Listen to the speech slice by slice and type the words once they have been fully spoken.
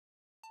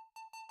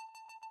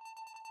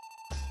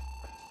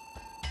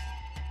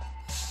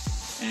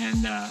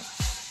and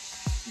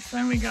we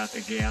finally got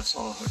the gas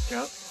all hooked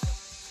up,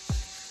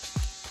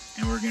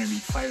 and we're going to be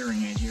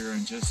firing it here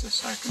in just a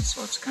second,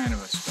 so it's kind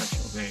of a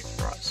special day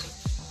for us.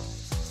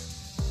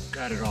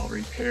 Got it all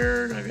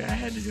repaired. I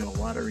had to do a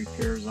lot of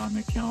repairs on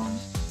the kiln.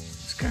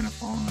 It's kind of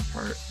falling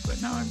apart,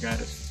 but now I've got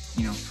it,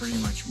 you know, pretty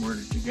much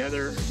mortared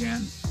together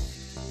again.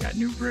 Got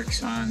new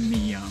bricks on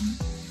the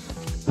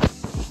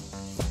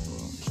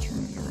let's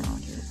turn it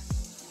around here.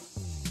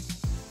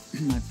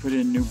 I put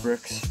in new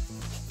bricks.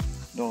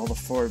 All the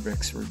floor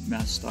bricks were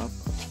messed up,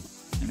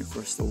 and of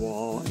course the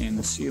wall and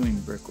the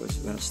ceiling brick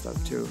was messed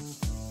up too.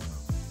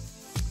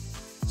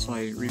 So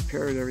I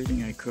repaired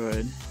everything I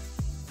could,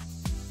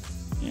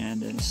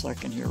 and in a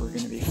second here we're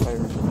going to be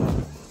firing it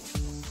up.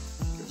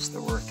 Here's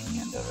the working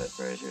end of it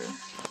right here.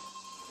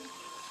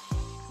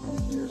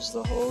 And here's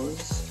the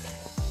hose.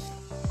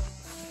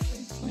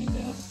 Find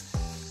out.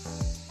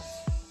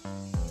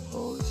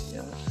 Hose,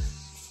 yeah.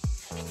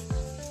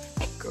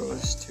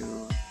 Goes to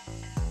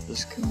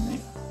this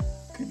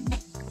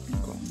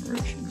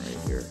conglomeration right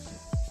here.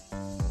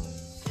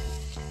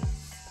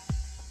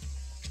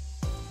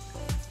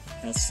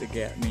 That's the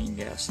main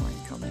gas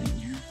line coming in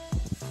here.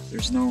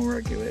 There's no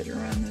regulator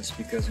on this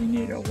because we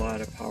need a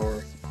lot of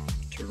power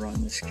to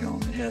run this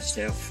kiln. It has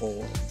to have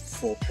full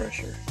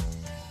pressure.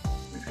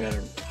 We've got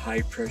a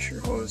high pressure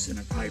hose and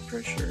a high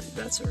pressure.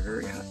 That's a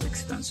very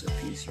expensive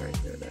piece right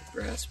there, that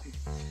brass piece.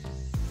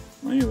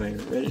 Well, anyway,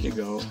 we're ready to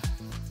go.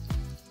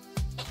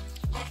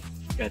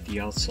 Got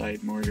the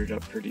outside mortared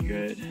up pretty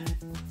good.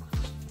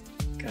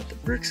 Got the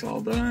bricks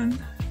all done.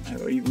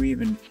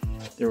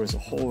 There was a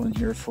hole in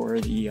here for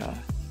the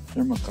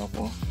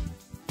thermocouple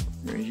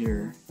right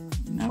here,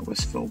 and that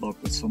was filled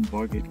up with some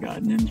bug had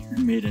gotten in there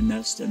and made a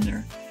nest in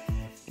there,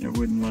 and it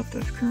wouldn't let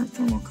the current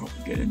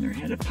thermocouple get in there.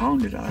 Had to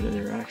pound it out of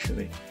there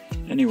actually.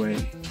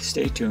 Anyway,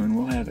 stay tuned.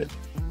 We'll have it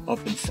up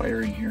and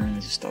firing here in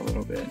just a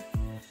little bit,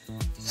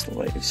 just to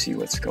let you see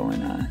what's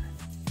going on.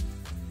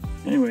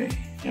 Anyway,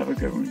 have a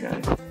good one,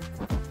 guys.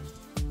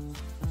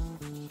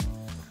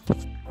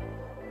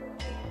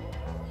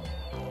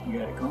 You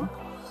got it going?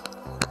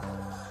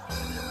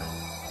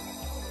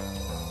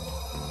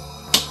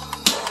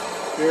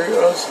 Here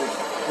goes the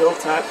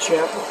Hilltop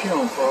Chapel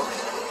kiln, folks.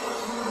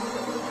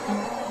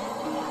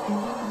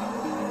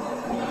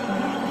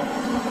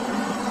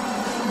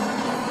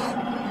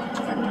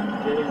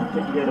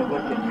 Get a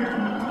look in here.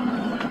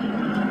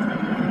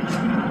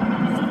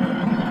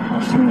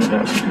 I'll turn it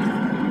up.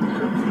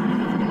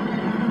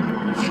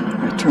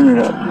 I turn it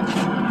up.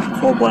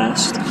 Full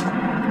blast.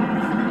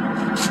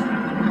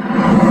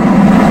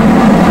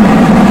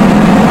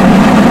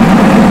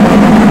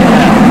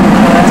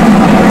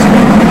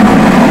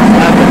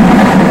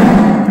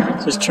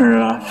 Just turn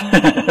it off.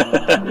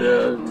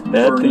 Yeah,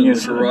 that thing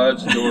is the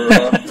garage door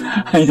off.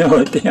 I know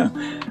it, damn.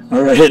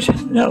 Alright,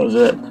 that was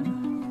it.